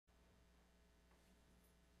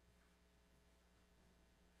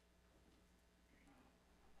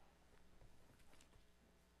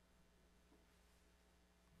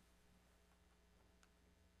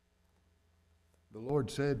The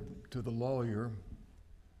Lord said to the lawyer,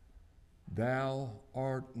 "Thou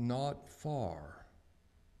art not far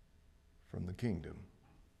from the kingdom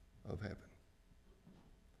of heaven."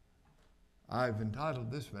 I've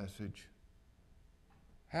entitled this message,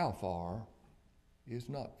 "How Far is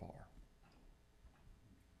Not Far."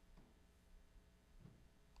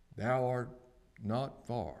 Thou art not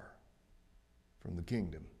far from the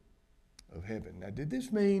kingdom of heaven. Now, did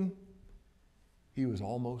this mean he was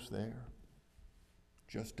almost there?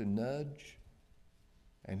 Just a nudge,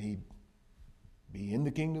 and he'd be in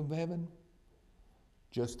the kingdom of heaven?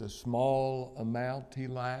 Just a small amount he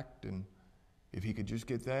lacked, and if he could just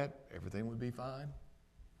get that, everything would be fine?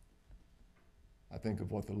 I think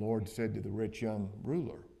of what the Lord said to the rich young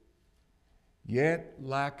ruler. "Yet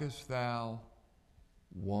lackest thou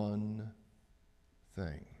one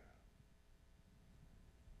thing."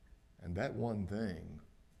 And that one thing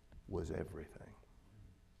was everything.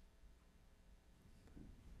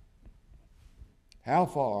 How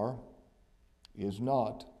far is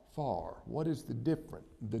not far? What is the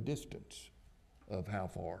distance of how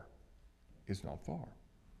far is not far?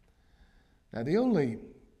 Now, the only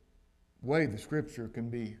way the Scripture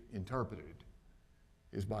can be interpreted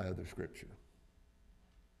is by other Scripture.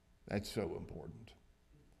 That's so important.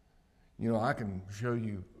 You know, I can show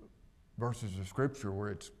you verses of Scripture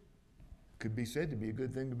where it could be said to be a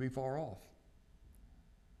good thing to be far off.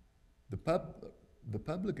 The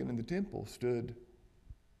publican in the temple stood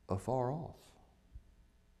afar off.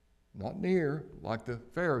 Not near, like the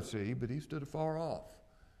Pharisee, but he stood afar off,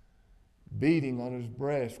 beating on his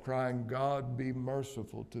breast, crying, "God, be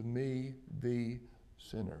merciful to me, the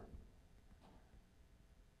sinner."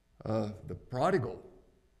 The prodigal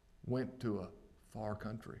went to a far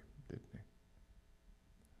country, didn't he?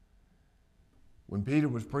 When Peter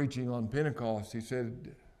was preaching on Pentecost, he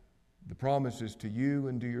said, "The promise is to you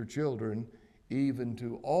and to your children, even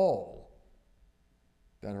to all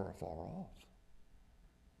that are afar off."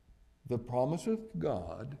 The promise of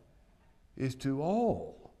God is to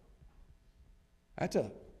all. That's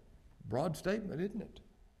a broad statement, isn't it?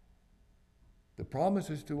 The promise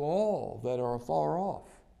is to all that are afar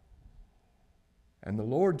off. And the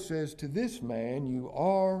Lord says to this man, "You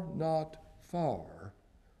are not far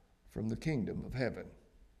from the kingdom of heaven."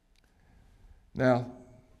 Now,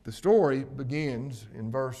 the story begins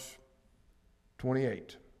in verse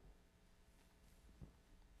 28.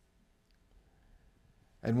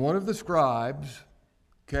 "And one of the scribes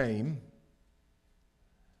came,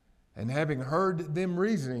 and having heard them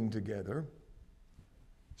reasoning together,"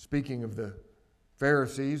 speaking of the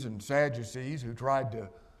Pharisees and Sadducees who tried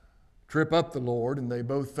to trip up the Lord, and they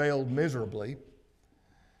both failed miserably,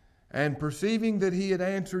 "and perceiving that he had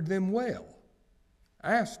answered them well,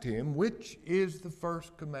 asked him, which is the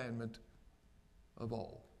first commandment of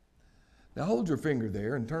all?" Now hold your finger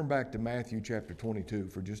there and turn back to Matthew chapter 22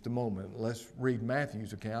 for just a moment. Let's read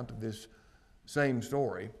Matthew's account of this same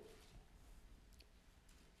story.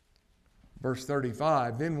 Verse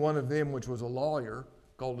 35, "Then one of them which was a lawyer,"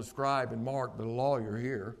 called a scribe in Mark, but a lawyer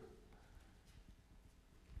here,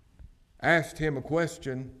 "asked him a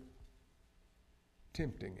question,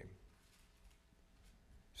 tempting him."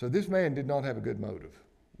 So this man did not have a good motive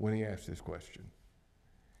when he asked this question.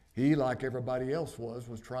 He, like everybody else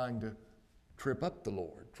was trying to trip up the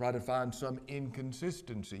Lord, try to find some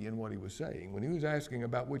inconsistency in what he was saying. When he was asking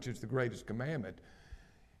about which is the greatest commandment,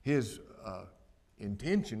 his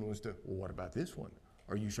intention was to, "Well, what about this one?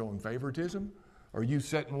 Are you showing favoritism? Are you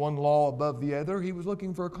setting one law above the other?" He was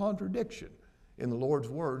looking for a contradiction in the Lord's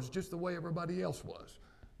words, just the way everybody else was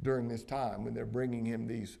during this time when they're bringing him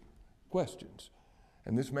these questions.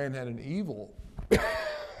 And this man had an evil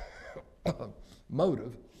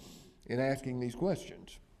motive in asking these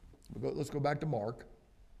questions. Let's go back to Mark.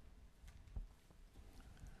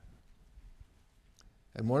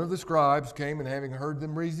 "And one of the scribes came, and having heard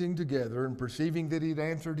them reasoning together, and perceiving that he had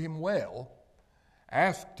answered him well,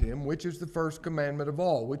 asked him, which is the first commandment of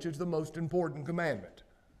all?" Which is the most important commandment?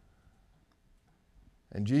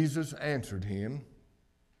 And Jesus answered him,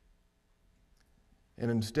 and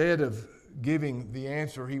instead of giving the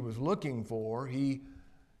answer he was looking for, he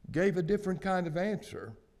gave a different kind of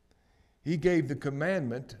answer. He gave the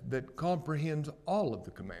commandment that comprehends all of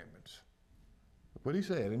the commandments. Look what he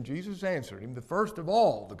said. "And Jesus answered him, the first of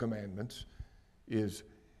all the commandments is,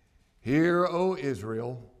 Hear, O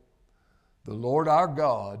Israel, the Lord our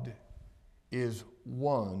God is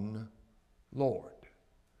one Lord.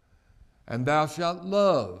 And thou shalt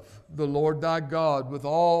love the Lord thy God with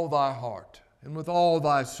all thy heart, and with all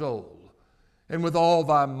thy soul, and with all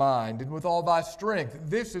thy mind, and with all thy strength."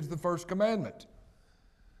 This is the first commandment.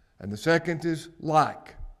 "And the second is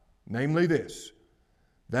like, namely this,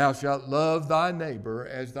 Thou shalt love thy neighbor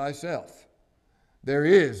as thyself. There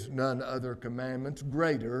is none other commandments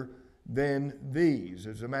greater than these.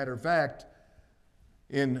 As a matter of fact,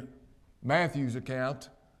 in Matthew's account,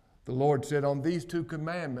 the Lord said, on these two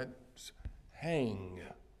commandments hang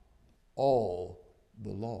all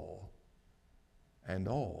the law and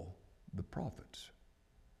all the prophets.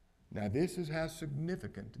 Now, this is how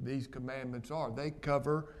significant these commandments are. They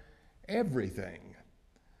cover everything.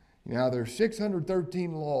 Now, there's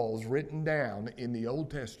 613 laws written down in the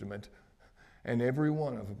Old Testament, and every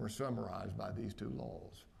one of them are summarized by these two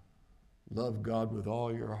laws. Love God with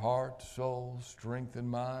all your heart, soul, strength, and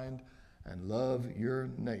mind, and love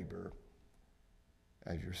your neighbor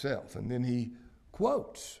as yourself. And then he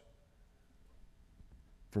quotes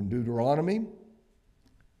from Deuteronomy.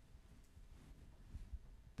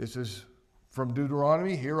 This is from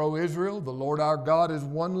Deuteronomy. Hear, O Israel, the Lord our God is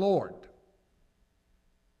one Lord.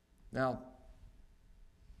 Now,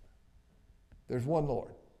 there's one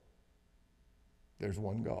Lord. There's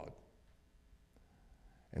one God.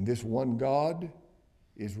 And this one God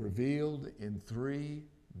is revealed in three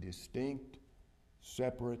distinct,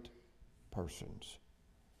 separate persons.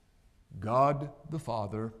 God the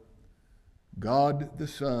Father, God the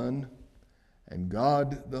Son, and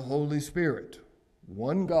God the Holy Spirit.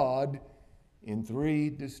 One God in three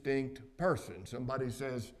distinct persons. Somebody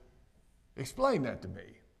says, explain that to me.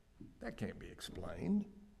 That can't be explained.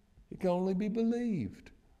 It can only be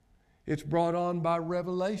believed. It's brought on by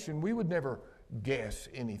revelation. We would never guess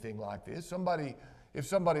anything like this. If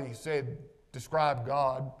somebody said, describe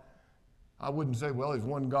God, I wouldn't say, well, there's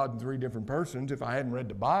one God in three different persons if I hadn't read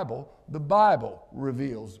the Bible. The Bible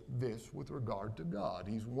reveals this with regard to God.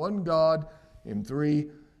 He's one God in three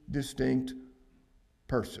distinct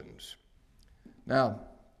persons. Now,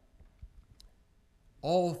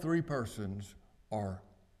 all three persons are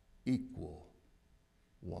equal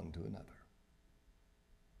one to another.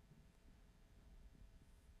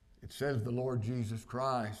 It says the Lord Jesus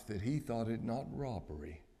Christ that he thought it not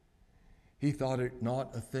robbery. He thought it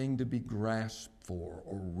not a thing to be grasped for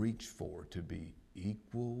or reached for, to be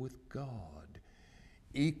equal with God,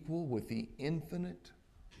 equal with the infinite,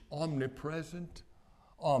 omnipresent,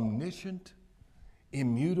 omniscient,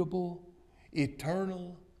 immutable,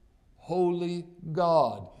 eternal, holy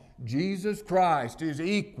God. Jesus Christ is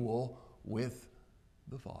equal with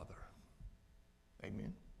the Father.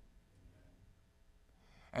 Amen.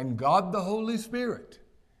 And God the Holy Spirit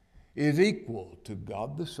is equal to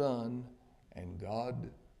God the Son and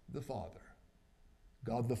God the Father.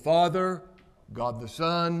 God the Father, God the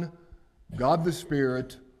Son, God the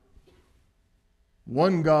Spirit,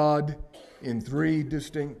 one God in three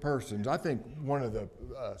distinct persons. I think one of the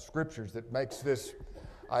scriptures that makes this,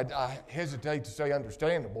 I hesitate to say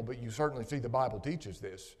understandable, but you certainly see the Bible teaches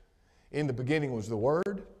this. In the beginning was the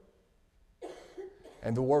Word,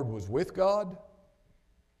 and the Word was with God,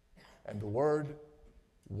 and the Word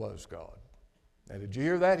was God. Now, did you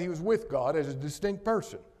hear that? He was with God as a distinct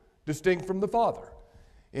person, distinct from the Father.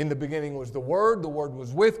 In the beginning was the Word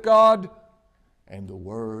was with God, and the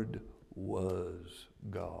Word was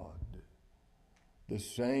God. The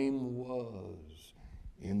same was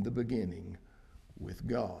in the beginning with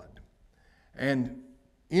God. And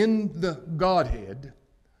in the Godhead,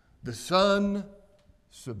 the Son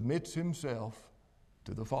submits himself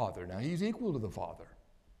to the Father. Now, he's equal to the Father.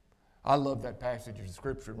 I love that passage of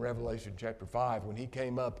Scripture in Revelation chapter 5 when he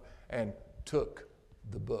came up and took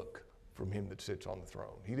the book from him that sits on the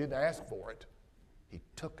throne. He didn't ask for it. He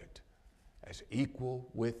took it as equal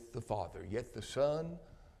with the Father. Yet the Son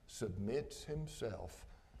submits himself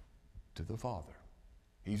to the Father.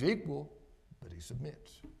 He's equal, but he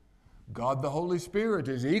submits. God the Holy Spirit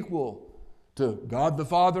is equal to God the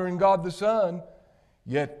Father and God the Son.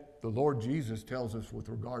 Yet the Lord Jesus tells us with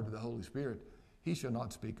regard to the Holy Spirit, he shall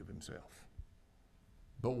not speak of himself,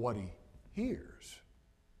 but what he hears,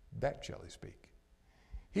 that shall he speak.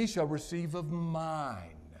 He shall receive of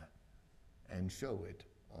mine and show it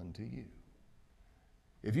unto you.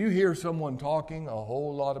 If you hear someone talking a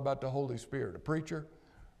whole lot about the Holy Spirit, a preacher,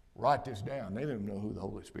 write this down. They don't even know who the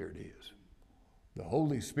Holy Spirit is. The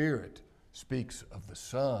Holy Spirit speaks of the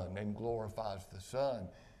Son and glorifies the Son.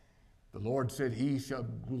 The Lord said, he shall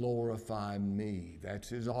glorify me. That's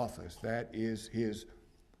his office. That is his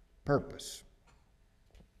purpose.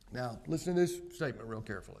 Now, listen to this statement real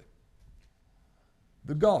carefully.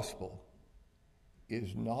 The gospel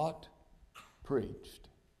is not preached.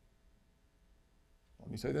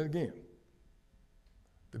 Let me say that again.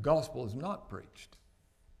 The gospel is not preached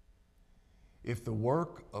if the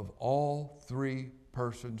work of all three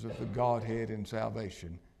persons of the Godhead in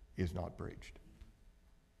salvation is not preached.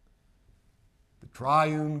 The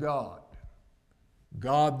triune God,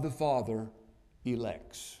 God the Father,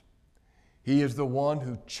 elects. He is the one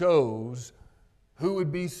who chose who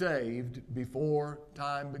would be saved before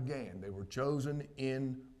time began. They were chosen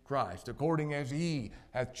in Christ, according as He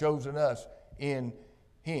hath chosen us in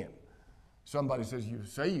Him. Somebody says, you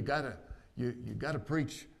say you gotta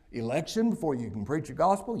preach election before you can preach the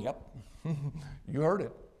gospel? Yep. You heard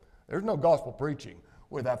it. There's no gospel preaching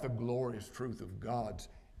without the glorious truth of God's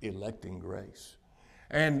electing grace.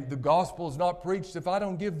 And the gospel is not preached if I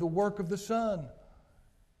don't give the work of the Son.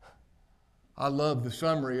 I love the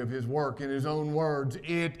summary of His work in His own words.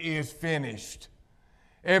 It is finished.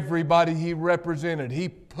 Everybody He represented, He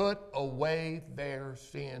put away their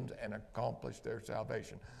sins and accomplished their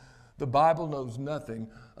salvation. The Bible knows nothing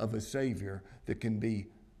of a Savior that can be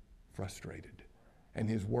frustrated and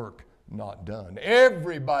His work not done.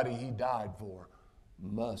 Everybody He died for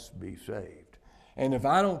must be saved. And if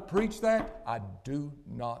I don't preach that, I do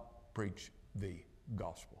not preach the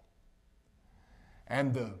gospel.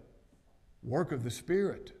 And the work of the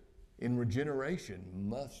Spirit in regeneration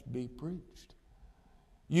must be preached.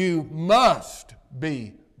 You must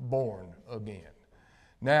be born again.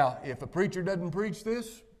 Now, if a preacher doesn't preach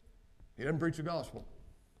this, he doesn't preach the gospel.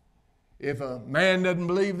 If a man doesn't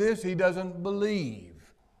believe this, he doesn't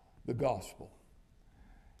believe the gospel.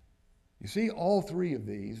 You see, all three of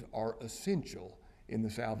these are essential in the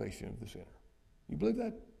salvation of the sinner. You believe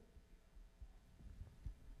that?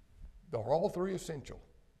 They're all three essential,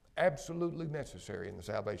 absolutely necessary in the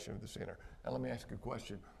salvation of the sinner. Now let me ask you a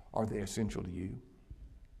question. Are they essential to you?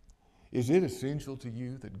 Is it essential to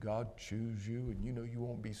you that God choose you and you know you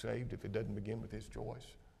won't be saved if it doesn't begin with His choice?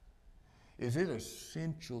 Is it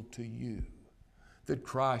essential to you that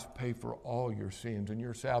Christ paid for all your sins and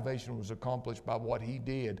your salvation was accomplished by what He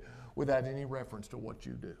did without any reference to what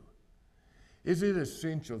you do? Is it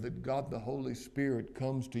essential that God the Holy Spirit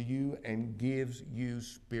comes to you and gives you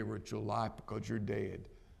spiritual life because you're dead?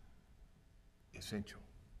 Essential.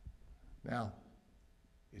 Now,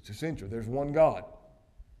 it's essential. There's one God.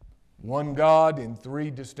 One God in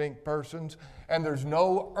three distinct persons, and there's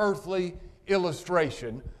no earthly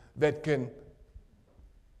illustration that can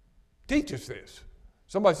teach us this.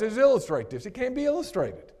 Somebody says, illustrate this. It can't be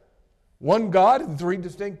illustrated. One God in three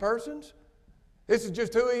distinct persons? This is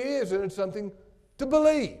just who He is, and it's something to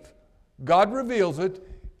believe. God reveals it.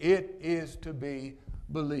 It is to be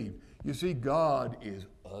believed. You see, God is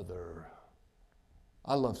other.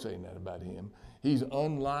 I love saying that about Him. He's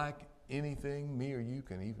unlike anything me or you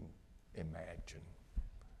can even imagine.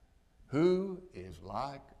 Who is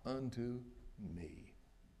like unto me?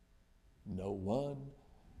 No one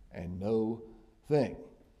and no thing.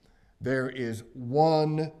 There is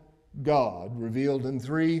one God revealed in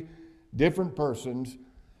three different persons,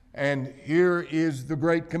 and here is the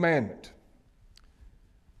great commandment.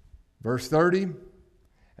 Verse 30,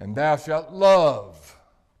 and thou shalt love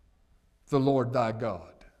the Lord thy God.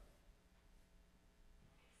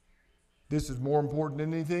 This is more important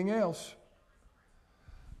than anything else.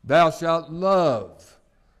 Thou shalt love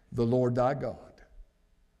the Lord thy God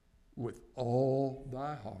with all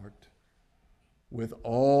thy heart, with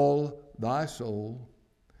all thy soul,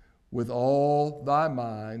 with all thy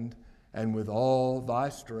mind, and with all thy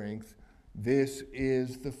strength. This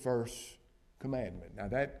is the first commandment. Now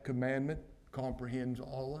that commandment comprehends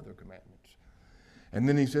all other commandments. And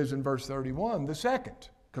then he says in verse 31, the second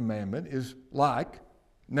commandment is like,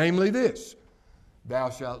 namely this, thou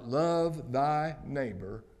shalt love thy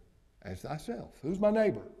neighbor as thyself. Who's my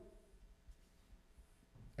neighbor?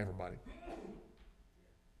 Everybody.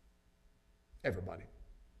 Everybody.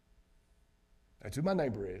 That's who my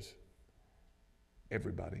neighbor is.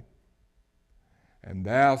 Everybody. And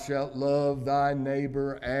thou shalt love thy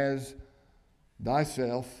neighbor as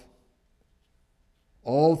thyself.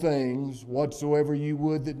 All things whatsoever you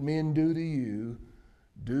would that men do to you,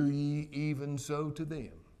 do ye even so to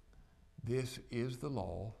them. This is the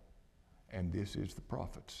law, and this is the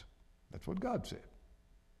prophets. That's what God said.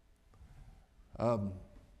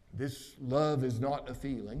 This love is not a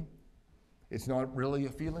feeling. It's not really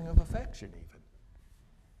a feeling of affection even.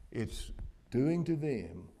 It's doing to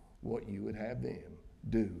them what you would have them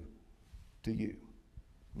do to you.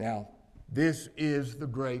 Now, this is the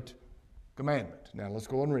great commandment. Now, let's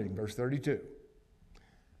go on reading. Verse 32.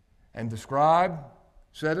 And the scribe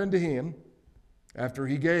said unto him, after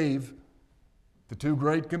he gave the two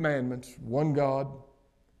great commandments, one God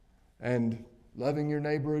and loving your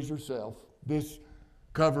neighbor as yourself, this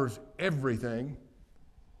covers everything.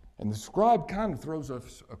 And the scribe kind of throws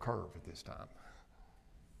us a curve at this time.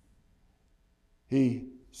 He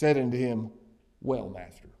said unto him, well,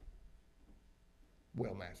 master.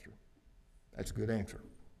 Well, master. That's a good answer.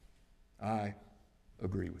 I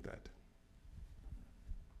agree with that.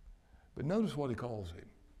 But notice what he calls him.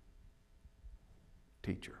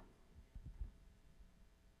 Teacher.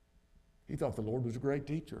 He thought the Lord was a great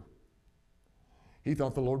teacher. He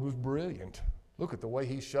thought the Lord was brilliant. Look at the way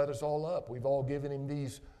he shut us all up. We've all given him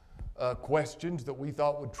these questions that we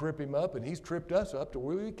thought would trip him up, and he's tripped us up to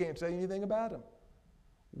where we can't say anything about him.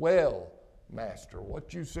 Well, Master,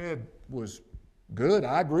 what you said was good.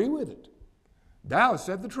 I agree with it. Thou hast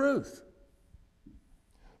said the truth.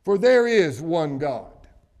 For there is one God,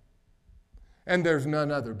 and there's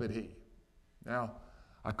none other but he. Now,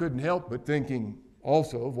 I couldn't help but thinking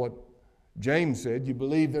also of what James said. You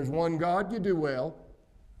believe there's one God, you do well.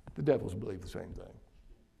 The devils believe the same thing,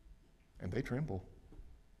 and they tremble.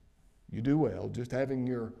 You do well. Just having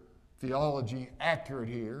your theology accurate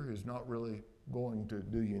here is not really going to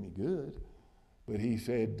do you any good. But he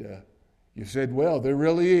said, you said, well, there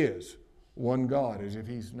really is one God, as if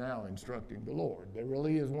he's now instructing the Lord. There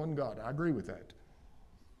really is one God. I agree with that.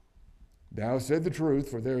 Thou hast said the truth,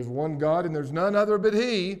 for there is one God, and there's none other but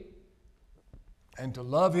he. And to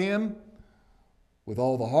love him with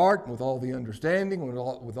all the heart, with all the understanding, with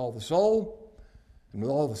all the soul, and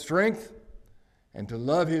with all the strength, and to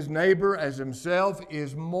love his neighbor as himself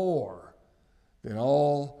is more than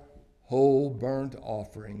all whole burnt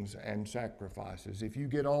offerings and sacrifices. If you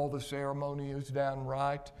get all the ceremonies down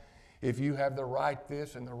right, if you have the right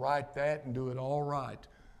this and the right that and do it all right,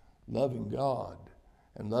 loving God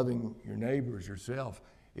and loving your neighbor as yourself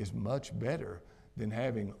is much better than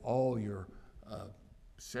having all your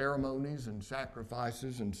ceremonies and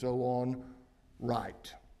sacrifices and so on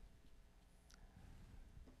right.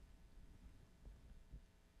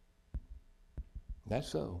 That's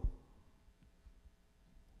so.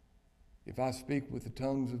 If I speak with the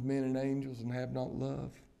tongues of men and angels and have not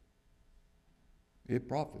love, it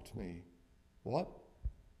profits me. What?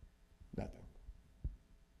 Nothing.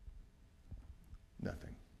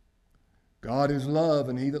 Nothing. God is love,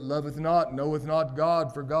 and he that loveth not knoweth not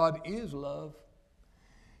God, for God is love.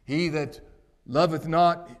 He that loveth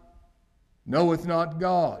not knoweth not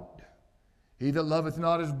God. He that loveth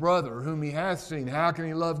not his brother, whom he hath seen, how can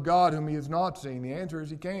he love God whom he has not seen? The answer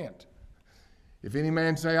is he can't. If any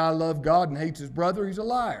man say, I love God, and hates his brother, he's a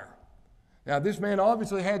liar. Now, this man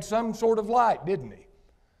obviously had some sort of light, didn't he?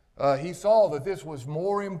 He saw that this was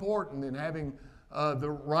more important than having the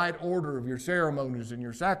right order of your ceremonies and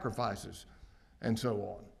your sacrifices and so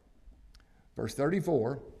on. Verse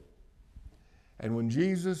 34, and when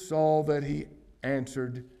Jesus saw that he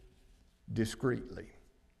answered discreetly,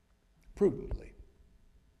 prudently,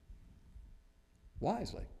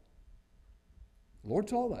 wisely. The Lord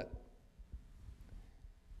saw that.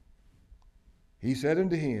 He said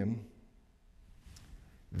unto him,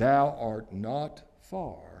 thou art not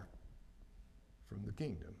far from the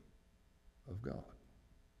kingdom of God.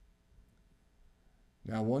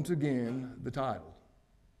 Now, once again, the title.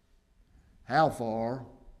 How far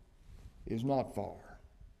is not far?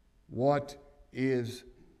 What is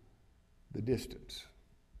the distance?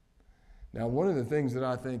 Now, one of the things that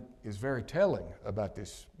I think is very telling about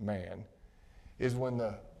this man is when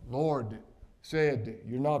the Lord said,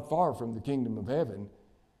 you're not far from the kingdom of heaven,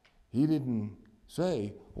 he didn't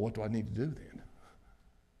say, well, what do I need to do then?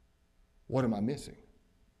 What am I missing?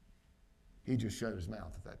 He just shut his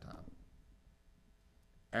mouth at that time.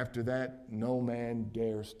 After that, no man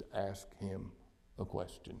dares to ask him a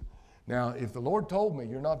question. Now, if the Lord told me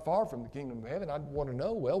you're not far from the kingdom of heaven, I'd want to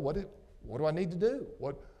know, well, what do I need to do?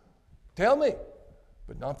 Tell me.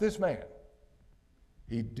 But not this man.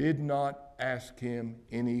 He did not ask him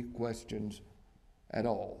any questions at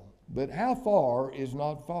all. But how far is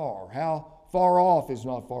not far? How far off is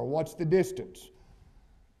not far? What's the distance?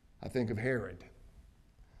 I think of Herod.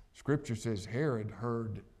 Scripture says Herod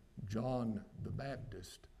heard John the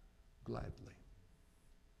Baptist gladly.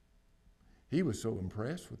 He was so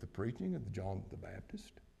impressed with the preaching of John the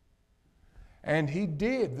Baptist. And he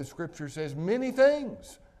did, the Scripture says, many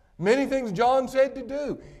things John said to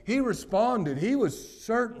do. He responded. He was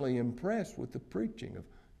certainly impressed with the preaching of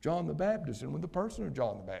John the Baptist and with the person of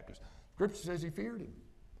John the Baptist. Scripture says he feared him,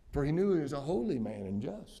 for he knew he was a holy man and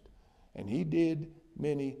just. And he did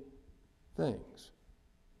many things.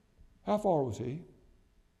 How far was he?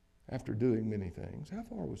 After doing many things, how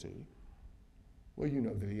far was he? Well, you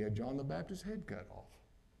know that he had John the Baptist's head cut off.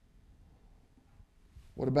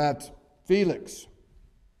 What about Felix?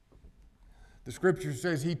 The Scripture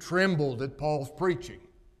says he trembled at Paul's preaching.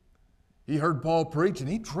 He heard Paul preach and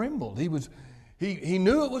he trembled. He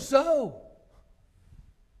knew it was so.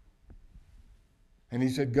 And he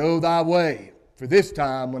said, go thy way, for this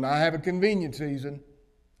time when I have a convenient season,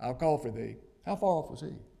 I'll call for thee. How far off was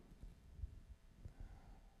he?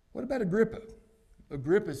 What about Agrippa?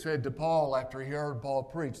 Agrippa said to Paul after he heard Paul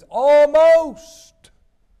preach, almost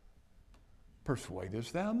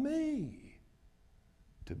persuadest thou me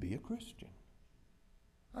to be a Christian.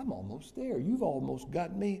 I'm almost there. You've almost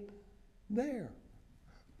got me there.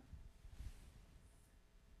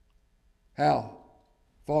 How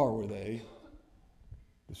far were they?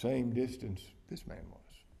 The same distance this man was.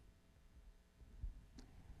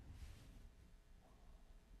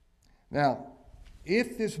 Now,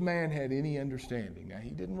 if this man had any understanding, now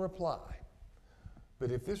he didn't reply,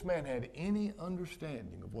 but if this man had any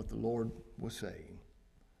understanding of what the Lord was saying,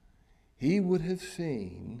 he would have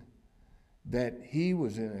seen that he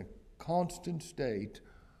was in a constant state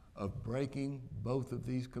of breaking both of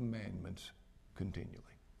these commandments continually.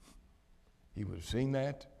 He would have seen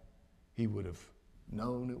that. He would have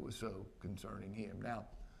known it was so concerning him. Now,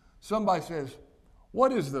 somebody says,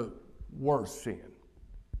 what is the worst sin?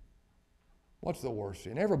 What's the worst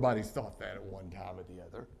sin? Everybody's thought that at one time or the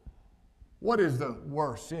other. What is the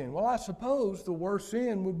worst sin? Well, I suppose the worst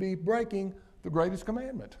sin would be breaking the greatest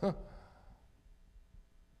commandment.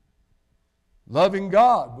 Loving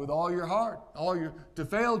God with all your heart. To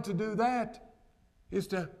fail to do that is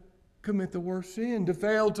to commit the worst sin. To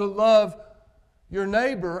fail to love your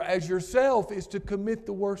neighbor as yourself is to commit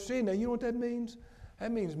the worst sin. Now, you know what that means?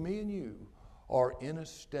 That means me and you are in a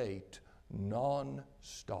state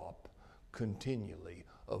non-stop, continually,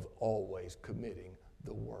 of always committing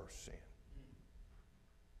the worst sin.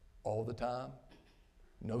 All the time.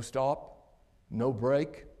 No stop. No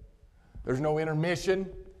break. There's no intermission.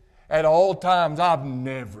 At all times, I've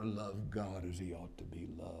never loved God as He ought to be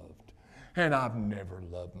loved. And I've never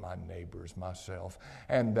loved my neighbor as myself.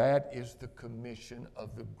 And that is the commission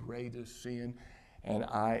of the greatest sin. And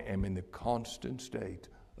I am in the constant state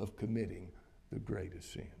of committing the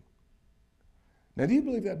greatest sin. Now, do you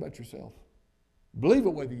believe that about yourself? Believe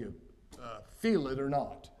it whether you feel it or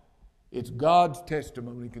not. It's God's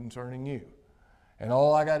testimony concerning you. And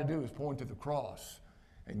all I got to do is point to the cross.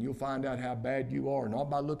 And you'll find out how bad you are, not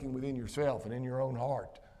by looking within yourself and in your own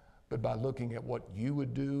heart, but by looking at what you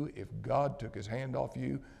would do if God took His hand off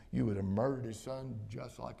you. You would have murdered His son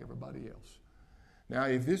just like everybody else. Now,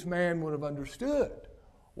 if this man would have understood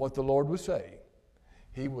what the Lord was saying,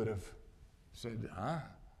 he would have said,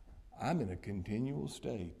 I'm in a continual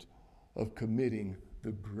state of committing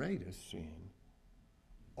the greatest sin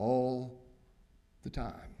all the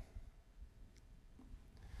time.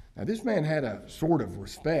 Now, this man had a sort of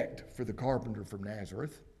respect for the carpenter from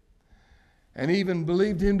Nazareth and even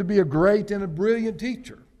believed him to be a great and a brilliant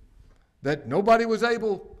teacher that nobody was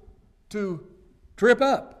able to trip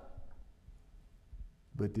up.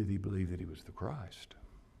 But did he believe that he was the Christ?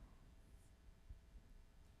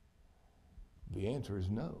 The answer is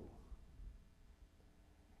no.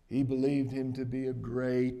 He believed him to be a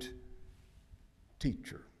great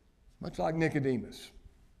teacher, much like Nicodemus.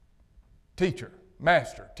 Teacher.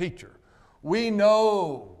 Master, teacher, we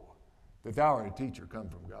know that thou art a teacher come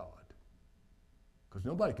from God. Because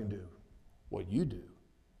nobody can do what you do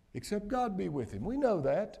except God be with him. We know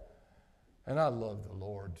that. And I love the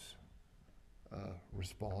Lord's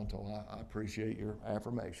response. Oh, I appreciate your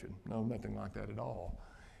affirmation. No, nothing like that at all.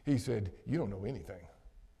 He said, you don't know anything.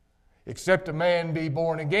 Except a man be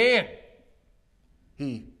born again,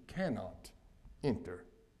 he cannot enter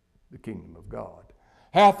the kingdom of God.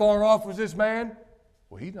 How far off was this man?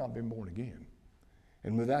 Well, he'd not been born again.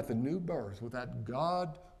 And without the new birth, without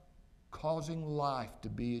God causing life to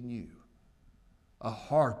be in you, a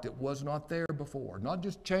heart that was not there before, not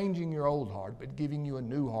just changing your old heart, but giving you a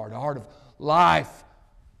new heart, a heart of life,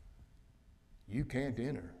 you can't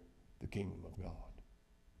enter the kingdom of God.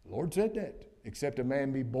 The Lord said that. Except a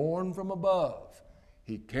man be born from above,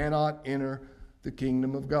 he cannot enter the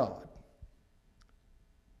kingdom of God.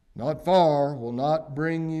 Not far will not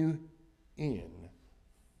bring you in.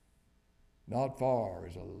 Not far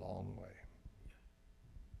is a long way.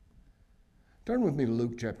 Turn with me to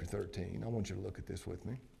Luke chapter 13. I want you to look at this with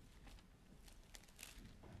me.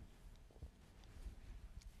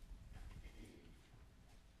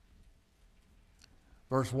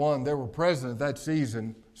 Verse 1, there were present at that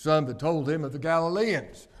season some that told him of the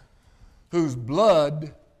Galileans, whose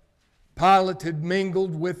blood Pilate had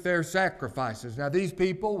mingled with their sacrifices. Now these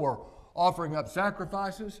people were offering up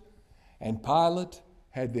sacrifices, and Pilate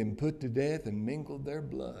had them put to death and mingled their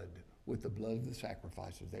blood with the blood of the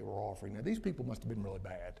sacrifices they were offering. Now these people must have been really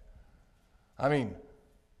bad. I mean,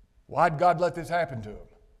 why'd God let this happen to them?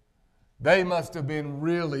 They must have been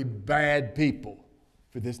really bad people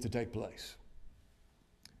for this to take place.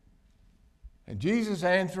 And Jesus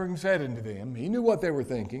answering said unto them, he knew what they were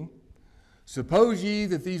thinking, suppose ye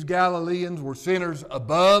that these Galileans were sinners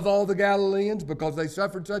above all the Galileans because they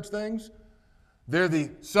suffered such things? They're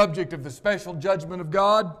the subject of the special judgment of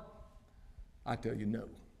God? I tell you, no.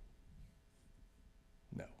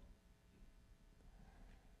 No.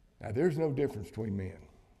 Now, there's no difference between men.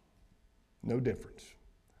 No difference.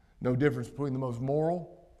 No difference between the most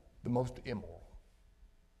moral, the most immoral.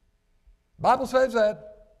 The Bible says that.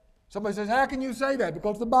 Somebody says, how can you say that?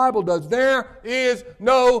 Because the Bible does. There is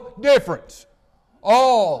no difference.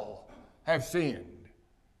 All have sinned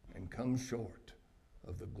and come short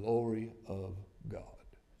of the glory of God.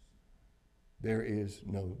 There is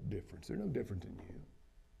no difference. There's no difference in you.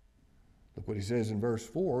 Look what he says in verse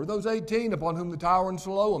 4. Those 18 upon whom the tower in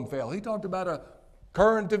Siloam fell. He talked about a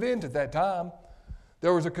current event at that time.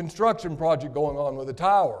 There was a construction project going on with a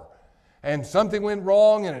tower, and something went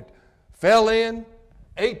wrong and it fell in.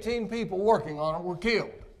 18 people working on it were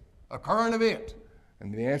killed. A current event.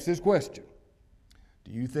 And then he asked this question.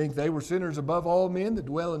 Do you think they were sinners above all men that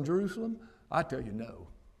dwell in Jerusalem? I tell you, no.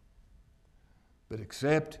 But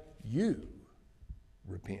except you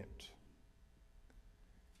repent,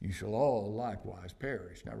 you shall all likewise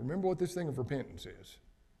perish. Now remember what this thing of repentance is.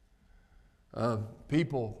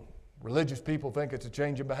 Religious people think it's a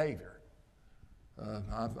change of behavior.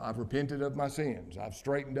 I've repented of my sins. I've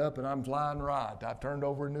straightened up and I'm flying right. I've turned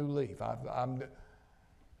over a new leaf. I'm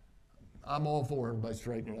all for everybody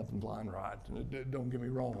straightening up and flying right. Don't get me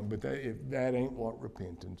wrong, but that ain't what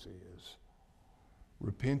repentance is.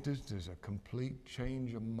 Repentance is a complete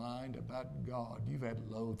change of mind about God. You've had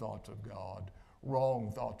low thoughts of God,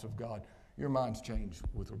 wrong thoughts of God. Your mind's changed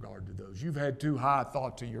with regard to those. You've had too high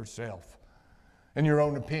thoughts of yourself and your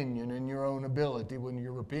own opinion and your own ability. When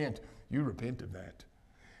you repent of that.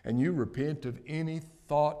 And you repent of any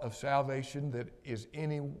thought of salvation that is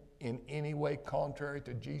in any way contrary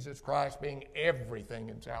to Jesus Christ being everything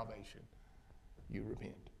in salvation. You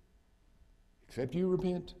repent. Except you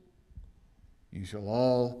repent, you shall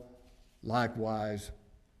all likewise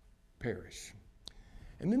perish.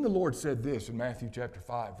 And then the Lord said this in Matthew chapter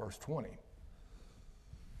 5, verse 20.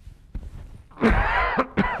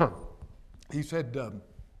 He said,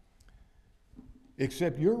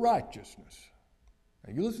 except your righteousness.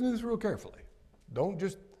 Now you listen to this real carefully. Don't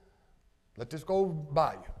just let this go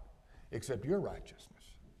by you. Except your righteousness.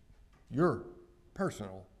 Your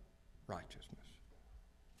personal righteousness.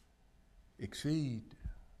 Exceed.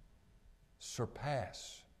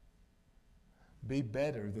 Surpass. Be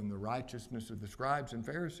better than the righteousness of the scribes and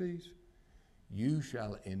Pharisees. You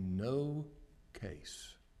shall in no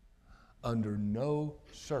case, under no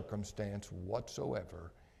circumstance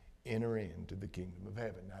whatsoever, enter into the kingdom of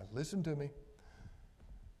heaven. Now listen to me.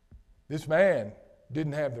 This man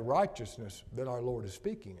didn't have the righteousness that our Lord is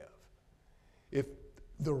speaking of. If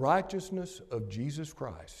the righteousness of Jesus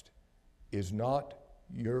Christ is not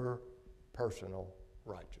your personal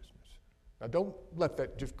righteousness. Now don't let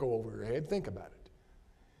that just go over your head. Think about it.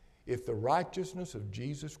 If the righteousness of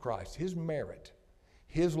Jesus Christ, his merit,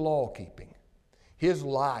 his law-keeping, his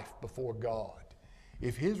life before God,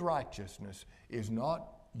 if his righteousness is not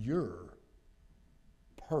your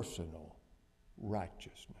personal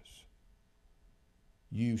righteousness,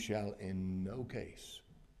 you shall in no case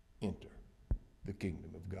enter the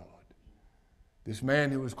kingdom of God. This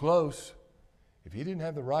man who was close, if he didn't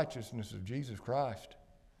have the righteousness of Jesus Christ,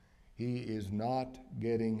 he is not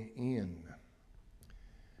getting in.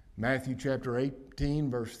 Matthew chapter 18,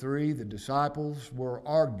 verse 3, the disciples were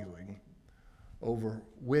arguing over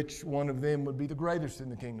which one of them would be the greatest in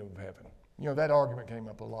the kingdom of heaven. You know, that argument came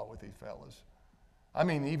up a lot with these fellas. I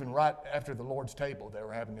mean, even right after the Lord's table, they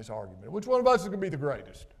were having this argument. Which one of us is going to be the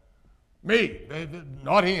greatest? Me.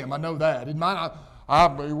 Not him. I know that. It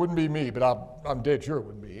wouldn't be me, but I'm dead sure it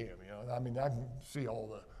wouldn't be him. You know, I mean, I can see all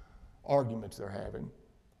the arguments they're having.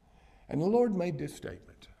 And the Lord made this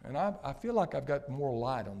statement. And I feel like I've got more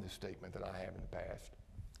light on this statement than I have in the past.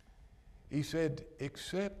 He said,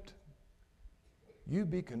 except you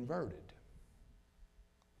be converted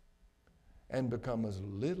and become as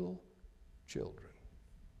little children,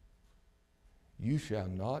 you shall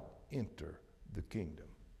not enter the kingdom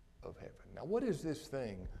of heaven. Now, what is this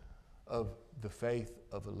thing of the faith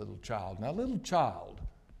of a little child? Now, a little child,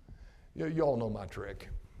 you all know my trick.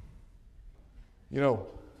 You know,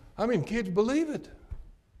 I mean, kids believe it.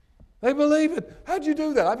 They believe it. How'd you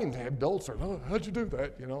do that? I've even had adults say, oh, how'd you do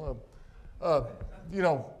that? You know,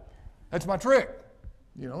 that's my trick.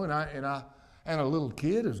 You know, and a little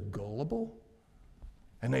kid is gullible,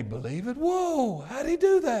 and they believe it. Whoa, how'd he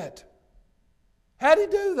do that? How'd he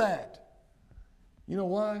do that? You know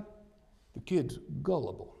why? The kid's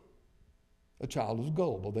gullible. a child is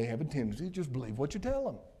gullible. They have a tendency to just believe what you tell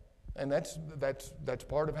them. And that's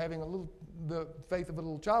part of having the faith of a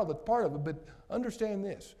little child. That's part of it. But understand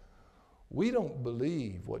this. We don't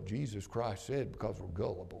believe what Jesus Christ said because we're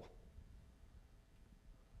gullible.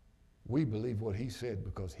 We believe what he said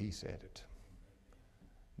because he said it.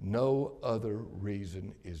 No other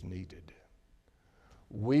reason is needed.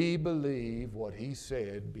 We believe what he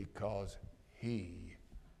said because he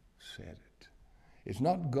said it. It's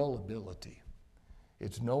not gullibility.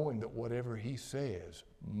 It's knowing that whatever he says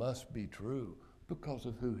must be true because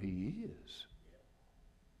of who he is.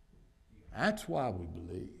 That's why we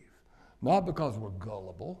believe. Not because we're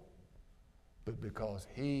gullible, but because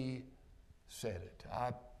he said it.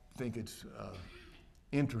 I think it's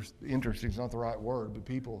interesting is not the right word, but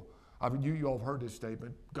people, you all have heard this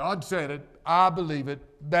statement. God said it, I believe it,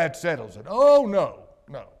 that settles it. Oh, no.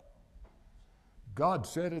 God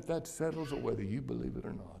said it, that settles it whether you believe it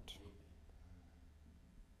or not.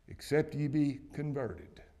 Except ye be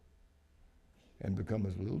converted and become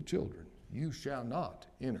as little children, you shall not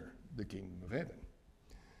enter the kingdom of heaven.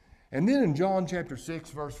 And then in John chapter 6,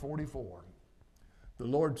 verse 44, the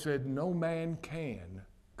Lord said, no man can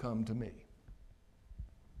come to me.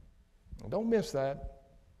 Now, don't miss that.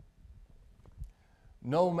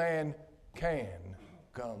 No man can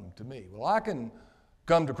come to me. Well, I can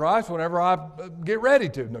come to Christ whenever I get ready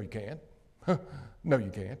to. No, you can't. No, you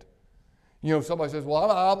can't. You know, somebody says, well,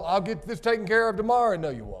 I'll get this taken care of tomorrow. No,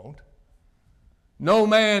 you won't. No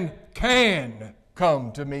man can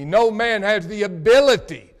come to me. No man has the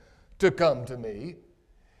ability to come to me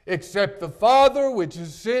except the Father which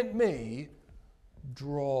has sent me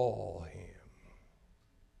draw him.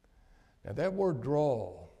 Now that word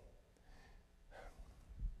draw,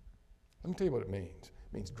 let me tell you what it means.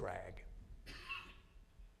 It means drag.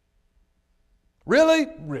 Really?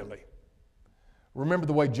 Really. Remember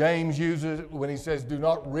the way James uses it when he says, do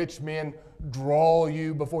not rich men draw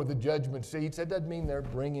you before the judgment seats? That doesn't mean they're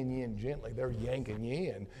bringing you in gently. They're yanking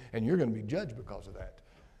you in, and you're going to be judged because of that.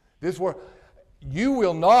 This word, you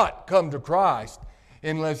will not come to Christ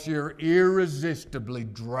unless you're irresistibly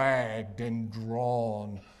dragged and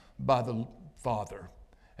drawn by the Father.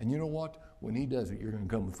 And you know what? When he does it, you're going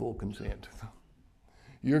to come with full consent.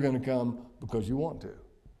 You're going to come because you want to.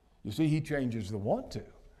 You see, he changes the want to.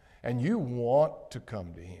 And you want to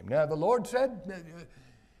come to him. Now, the Lord said,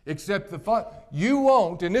 except the Father, you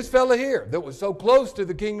won't. And this fella here that was so close to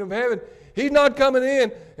the kingdom of heaven, he's not coming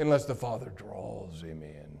in unless the Father draws him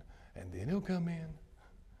in. And then he'll come in.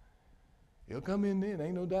 He'll come in then,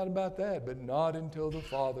 ain't no doubt about that. But not until the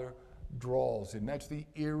Father draws him. That's the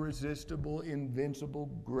irresistible, invincible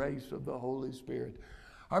grace of the Holy Spirit.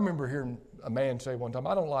 I remember hearing a man say one time,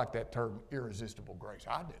 I don't like that term, irresistible grace.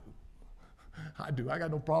 I do. I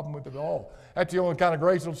got no problem with it at all. That's the only kind of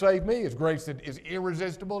grace that'll save me, is grace that is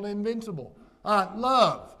irresistible and invincible. I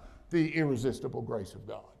love the irresistible grace of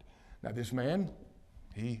God. Now this man,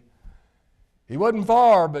 he wasn't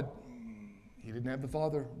far, but he didn't have the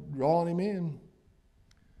Father drawing him in.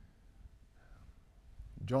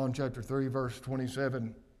 John chapter 3, verse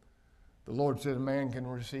 27, the Lord said a man can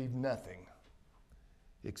receive nothing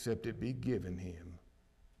except it be given him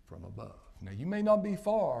from above. Now you may not be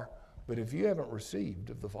far, but if you haven't received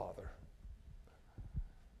of the Father,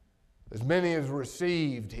 as many as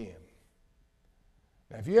received him.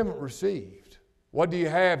 Now, if you haven't received, what do you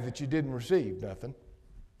have that you didn't receive? Nothing.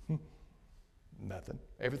 Nothing.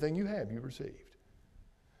 Everything you have, you received.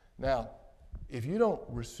 Now, if you don't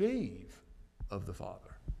receive of the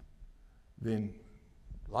Father, then,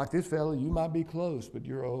 like this fellow, you might be close, but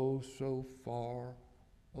you're oh so far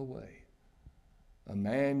away. A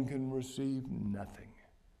man can receive nothing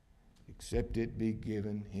except it be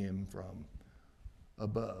given him from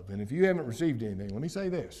above. And if you haven't received anything, let me say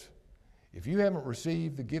this. If you haven't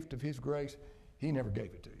received the gift of his grace, he never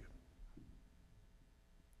gave it to you.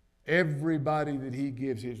 Everybody that he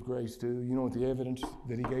gives his grace to, you know what the evidence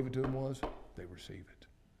that he gave it to them was? They receive it.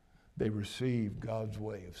 They receive God's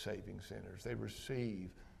way of saving sinners. They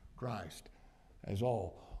receive Christ as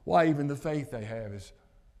all. Why, even the faith they have is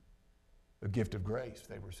a gift of grace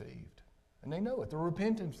they received. And they know it. The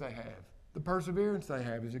repentance they have, the perseverance they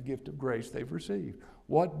have is a gift of grace they've received.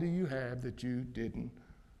 What do you have that you didn't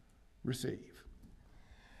receive?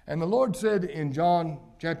 And the Lord said in John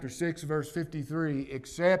chapter 6, verse 53,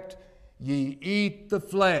 except ye eat the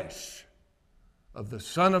flesh of the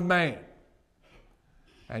Son of Man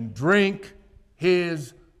and drink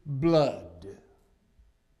his blood,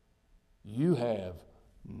 you have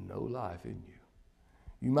no life in you.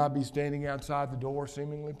 You might be standing outside the door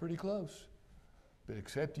seemingly pretty close. But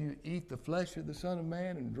except you eat the flesh of the Son of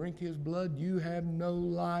Man and drink his blood, you have no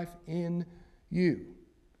life in you.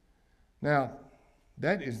 Now,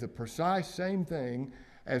 that is the precise same thing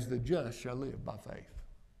as the just shall live by faith.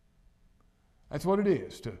 That's what it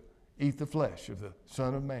is to eat the flesh of the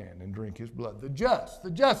Son of Man and drink his blood. The just, the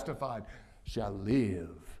justified, shall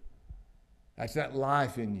live. That's that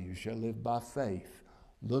life in you, shall live by faith,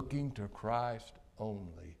 looking to Christ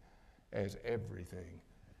only as everything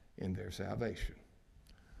in their salvation.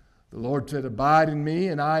 The Lord said, abide in me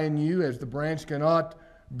and I in you, as the branch cannot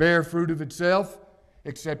bear fruit of itself,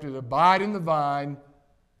 except it abide in the vine.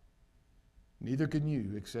 Neither can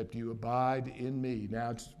you, except you abide in me.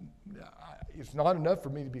 Now, it's not enough for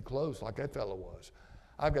me to be close like that fellow was.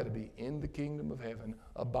 I've got to be in the kingdom of heaven,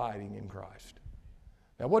 abiding in Christ.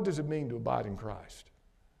 Now, what does it mean to abide in Christ?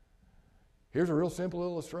 Here's a real simple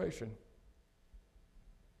illustration.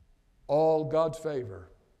 All God's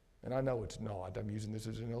favor, and I know it's not, I'm using this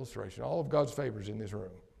as an illustration, all of God's favor is in this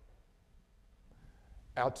room.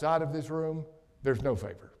 Outside of this room, there's no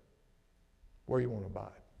favor. Where you want to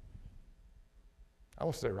abide? I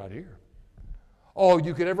want to stay right here. All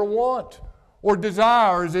you could ever want or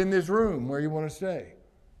desire is in this room. Where you want to stay?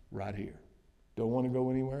 Right here. Don't want to go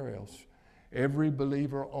anywhere else. Every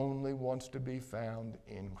believer only wants to be found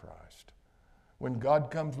in Christ. When God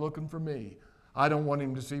comes looking for me, I don't want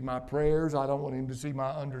him to see my prayers. I don't want him to see my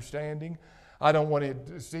understanding. I don't want him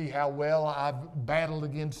to see how well I've battled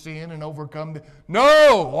against sin and overcome it.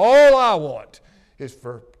 No! All I want is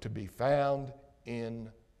to be found in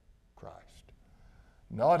Christ.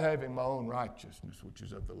 Not having my own righteousness, which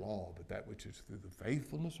is of the law, but that which is through the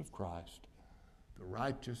faithfulness of Christ, the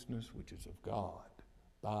righteousness which is of God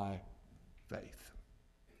by faith.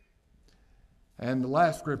 And the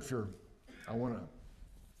last scripture I want to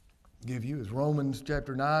give you is Romans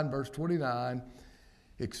chapter 9, verse 29.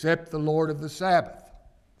 Except the Lord of the Sabbath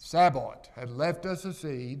had left us a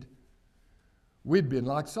seed, we'd been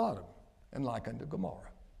like Sodom and like unto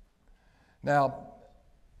Gomorrah. Now,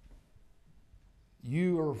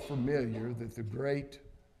 you are familiar that the great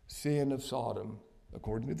sin of Sodom,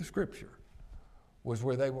 according to the scripture, was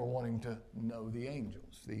where they were wanting to know the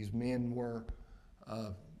angels. These men were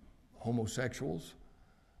homosexuals.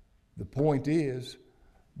 The point is,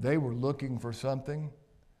 they were looking for something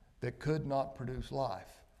that could not produce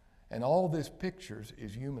life. And all this pictures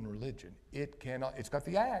is human religion. It's got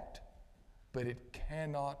the act, but it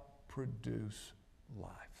cannot produce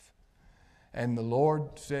life. And the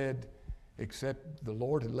Lord said, except the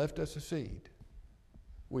Lord had left us a seed,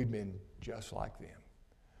 we'd been just like them.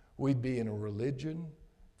 We'd be in a religion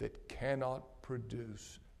that cannot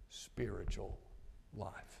produce spiritual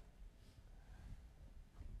life.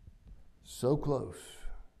 So close,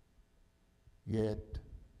 yet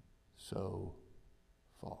so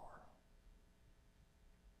far.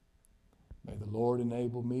 May the Lord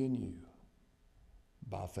enable me and you,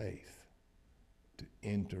 by faith, to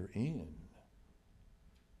enter in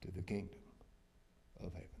to the kingdom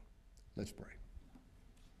of heaven. Let's pray.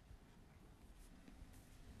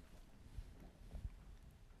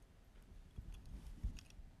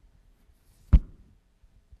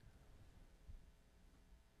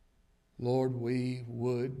 Lord, we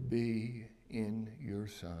would be in your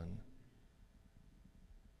Son.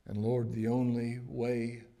 And Lord, the only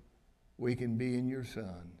way we can be in your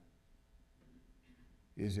Son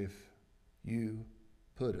is if you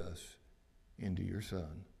put us into your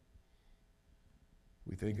Son.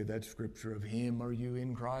 We think of that scripture of him are you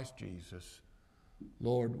in Christ Jesus.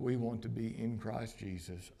 Lord, we want to be in Christ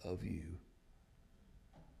Jesus of you.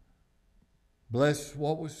 Bless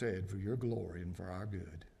what was said for your glory and for our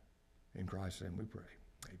good. In Christ's name we pray.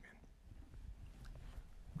 Amen.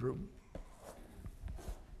 Drew.